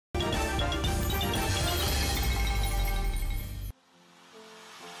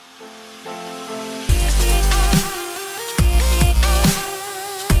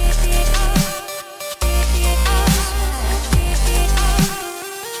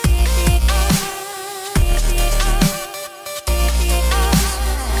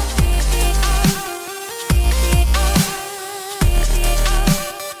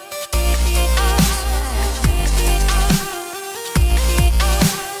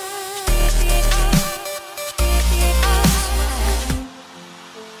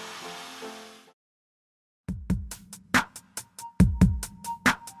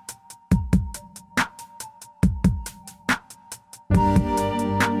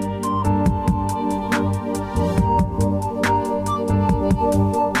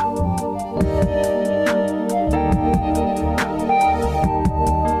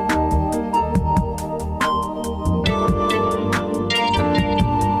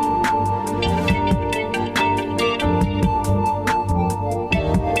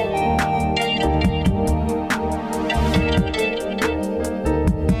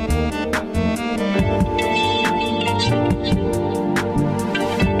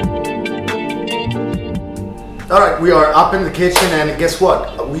All right, we are up in the kitchen, and guess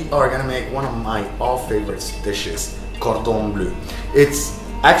what? We are gonna make one of my all favorite dishes, cordon bleu. It's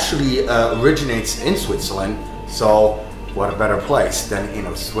actually originates in Switzerland, so what a better place than in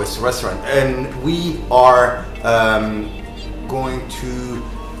a Swiss restaurant. And we are going to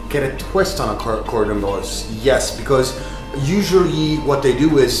get a twist on a cordon bleu. Yes, because usually what they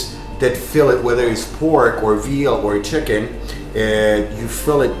do is that fill it, whether it's pork or veal or chicken, you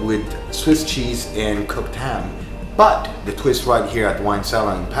fill it with Swiss cheese and cooked ham. But the twist right here at Wine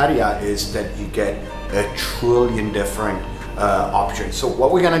Cellar in Pattaya is that you get a trillion different options. So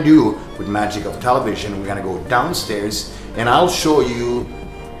what we're gonna do with magic of television, we're gonna go downstairs and I'll show you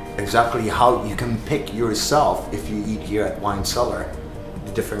exactly how you can pick yourself, if you eat here at Wine Cellar,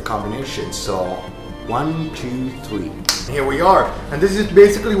 the different combinations. So 1, 2, 3. Here we are, and this is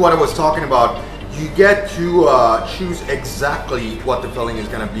basically what I was talking about. You get to choose exactly what the filling is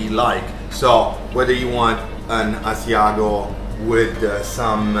going to be like. So whether you want an Asiago with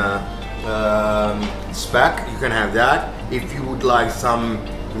some speck, you can have that. If you would like some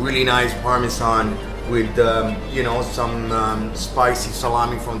really nice Parmesan with you know, some spicy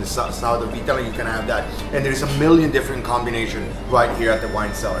salami from the south of Italy, you can have that. And there's a million different combinations right here at the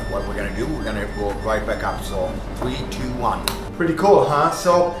Wine Cellar. What we're gonna do, we're gonna go right back up. So 3, 2, 1. Pretty cool, huh?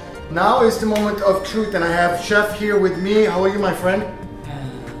 So now is the moment of truth, and I have Chef here with me. How are you, my friend?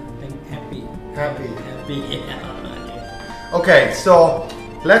 I'm happy. Happy. Happy, yeah. Okay, so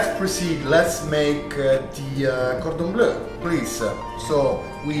let's proceed. Let's make the cordon bleu, please. So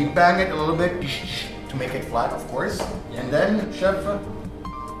we bang it a little bit to make it flat, of course. And then, Chef,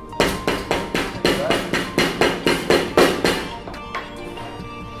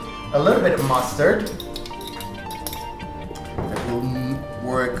 a little bit of mustard. It will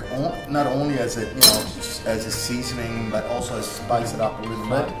work not only as a, you know, as a seasoning, but also to spice it up a little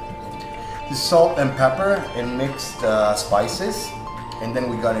bit. The salt and pepper and mixed spices. And then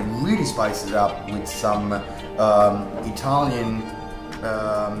we gotta really spice it up with some Italian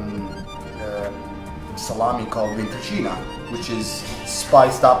salami called vintricina, which is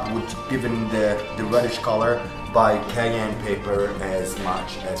spiced up with given the reddish color by cayenne pepper as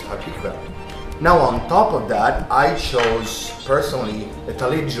much as paprika. Now on top of that, I chose personally the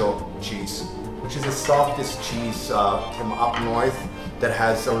taleggio cheese, which is the softest cheese from up north that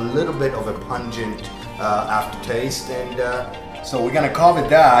has a little bit of a pungent aftertaste. And so we're gonna cover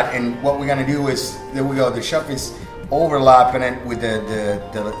that, and what we're gonna do is, there we go, the chef is overlapping it with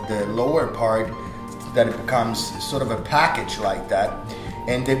the lower part, that it becomes sort of a package like that.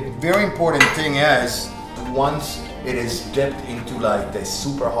 And the very important thing is, once it is dipped into like the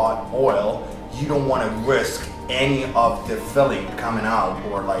super hot oil, you don't want to risk any of the filling coming out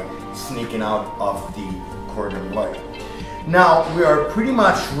or like sneaking out of the cordon bleu. Now we are pretty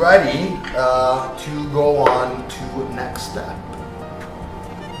much ready to go on to next step.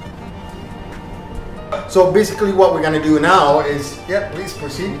 So basically what we're going to do now is, yeah, please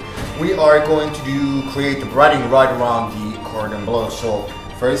proceed. We are going to create the breading right around the cordon bleu. So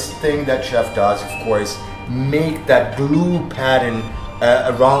first thing that chef does, of course, make that glue pattern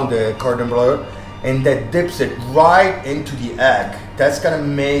around the cordon bleu, and that dips it right into the egg. That's going to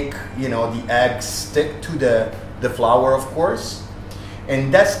make, you know, the egg stick to the flour, of course.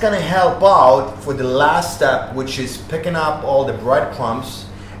 And that's going to help out for the last step, which is picking up all the breadcrumbs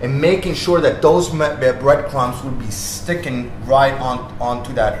and making sure that those breadcrumbs will be sticking right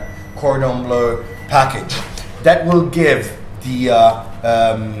onto that cordon bleu package. That will give the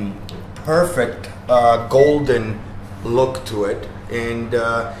perfect golden look to it, and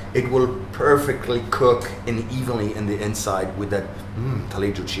it will perfectly cook and evenly in the inside with that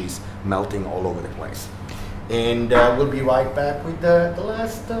taleggio cheese melting all over the place. And we'll be right back with the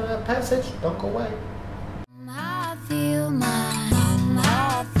last passage. Don't go away. I feel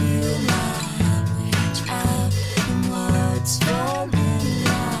reach out and words from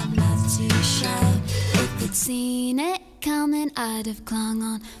my mouth to shout. If I'd seen it coming, I'd have clung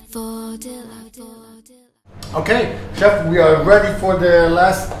on for dear life. Okay, chef, we are ready for the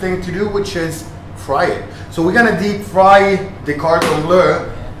last thing to do, which is fry it. So we're gonna deep fry the cordon bleu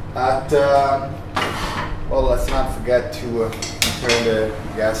at, well, let's not forget to turn the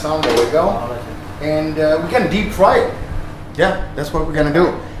gas on, there we go. And we're gonna deep fry it. Yeah, that's what we're gonna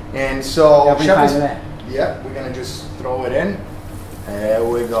do. And so, chef is, yeah, we're gonna just throw it in. There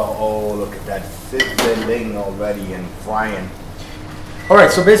we go. Oh, look at that sizzling already and frying. All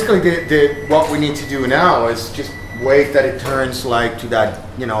right, so basically what we need to do now is just wait that it turns like to that,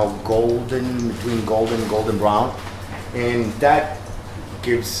 you know, golden, between golden brown. And that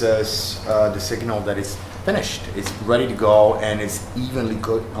gives us the signal that it's finished. It's ready to go, and it's evenly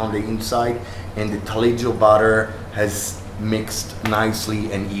cooked on the inside, and the taleggio butter has mixed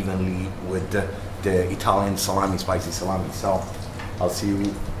nicely and evenly with the Italian salami, spicy salami. So I'll see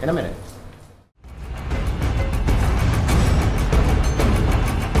you in a minute.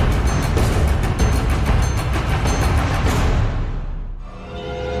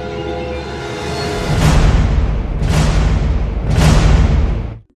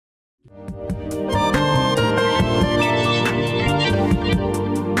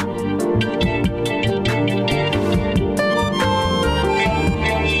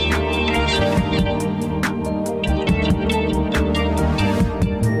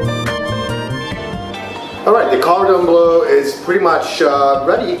 Alright, the cordon bleu is pretty much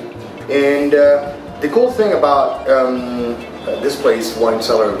ready, and the cool thing about this place, Wine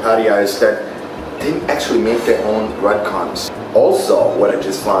Cellar in Pattaya, is that they actually make their own breadcrumbs. Also, what I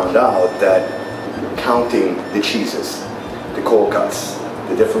just found out, that counting the cheeses, the cold cuts,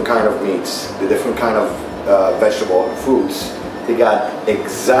 the different kind of meats, the different kind of vegetable and fruits, they got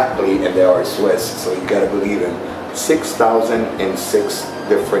exactly, and they are Swiss, so you gotta believe in 6,006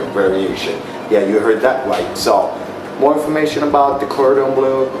 different variations. Yeah, you heard that right. So, more information about the cordon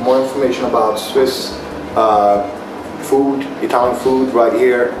bleu, more information about Swiss food, Italian food right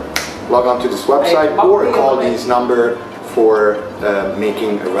here. Log on to this website or call this number for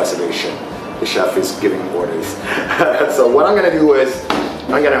making a reservation. The chef is giving orders. So what I'm gonna do is,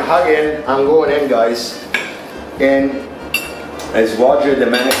 I'm gonna hug in, I'm going in, guys. And as Roger, the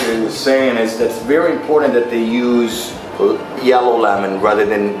manager, was saying, is that's very important that they use yellow lemon rather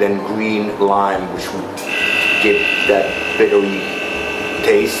than green lime, which would give that bittery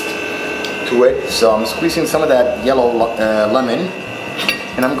taste to it. So I'm squeezing some of that yellow lemon,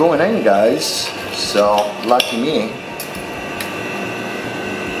 and I'm going in, guys. So lucky me.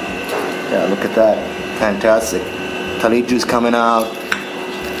 Yeah, look at that, fantastic. Taleggio's coming out.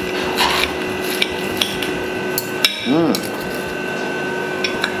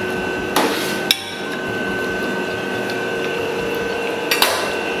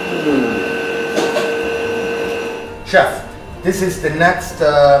 Chef, this is the next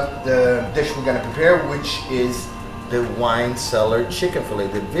the dish we're gonna prepare, which is the Wine Cellar chicken fillet,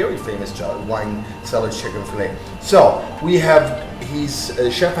 the very famous Wine Cellar chicken fillet. So we have,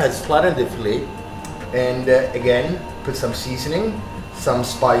 chef has flattened the fillet, and again put some seasoning, some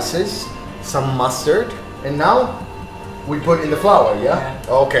spices, some mustard, and now we put in the flour. Yeah.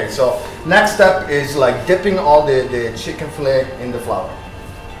 Okay. So next step is like dipping all the chicken fillet in the flour.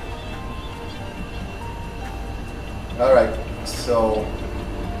 All right, so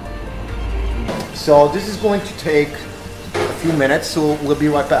this is going to take a few minutes, so we'll be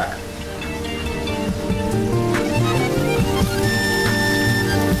right back.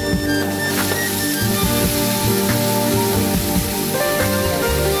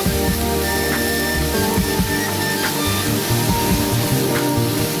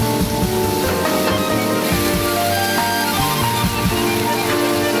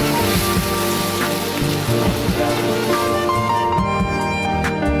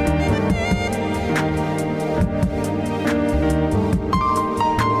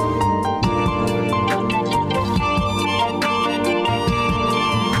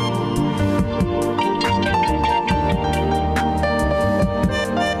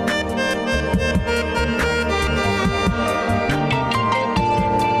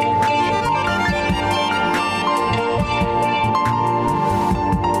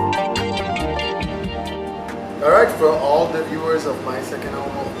 Alright, for all the viewers of My Second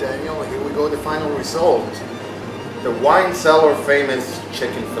Home of Daniel, here we go, the final result. The Wine Cellar famous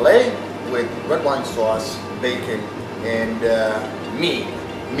chicken fillet with red wine sauce, bacon, and mean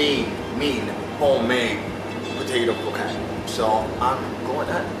homemade potato croquette. So I'm going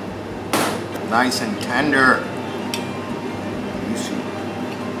at nice and tender. You see.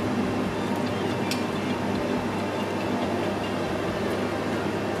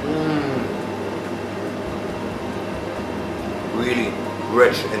 Really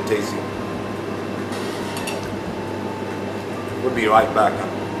rich and tasty. We'll be right back.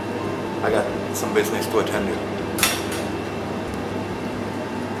 I got some business to attend to.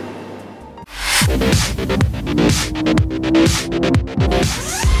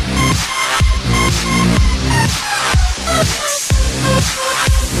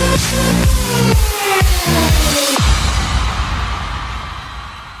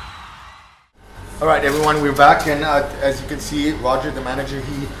 All right, everyone, we're back, and as you can see, Roger, the manager,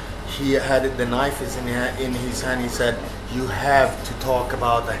 he had the knife is in his hand. He said, "You have to talk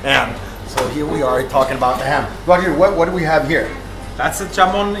about the ham." So here we are talking about the ham. Roger, what do we have here? That's a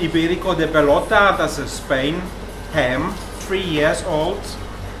jamon iberico de pelota. That's a Spain ham, 3 years old,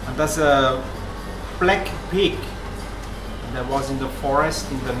 and that's a black pig that was in the forest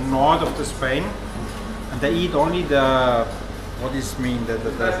in the north of the Spain, and they eat only the what is mean the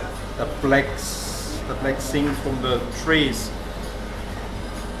black thing from the trees.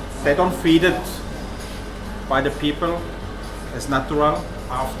 They don't feed it by the people as natural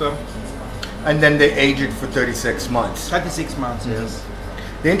after. And then they age it for 36 months. 36 months, yes.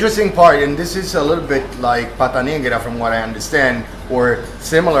 The interesting part, and this is a little bit like pata negra from what I understand, or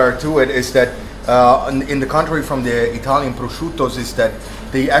similar to it, is that in the country from the Italian prosciuttos, is that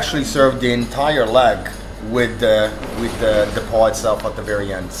they actually serve the entire leg with the paw itself at the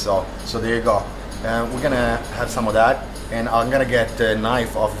very end. So there you go. We're gonna have some of that, and I'm gonna get the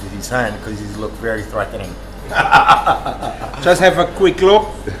knife off of his hand because he looks very threatening. Just have a quick look.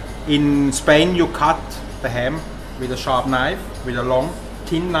 In Spain, you cut the ham with a sharp knife, with a long,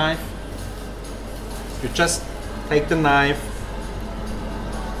 thin knife. You just take the knife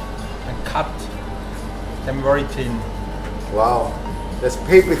and cut them very thin. Wow, that's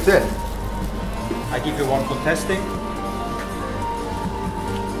paper thin. I give you one for testing.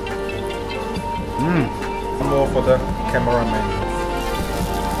 One more for the cameraman.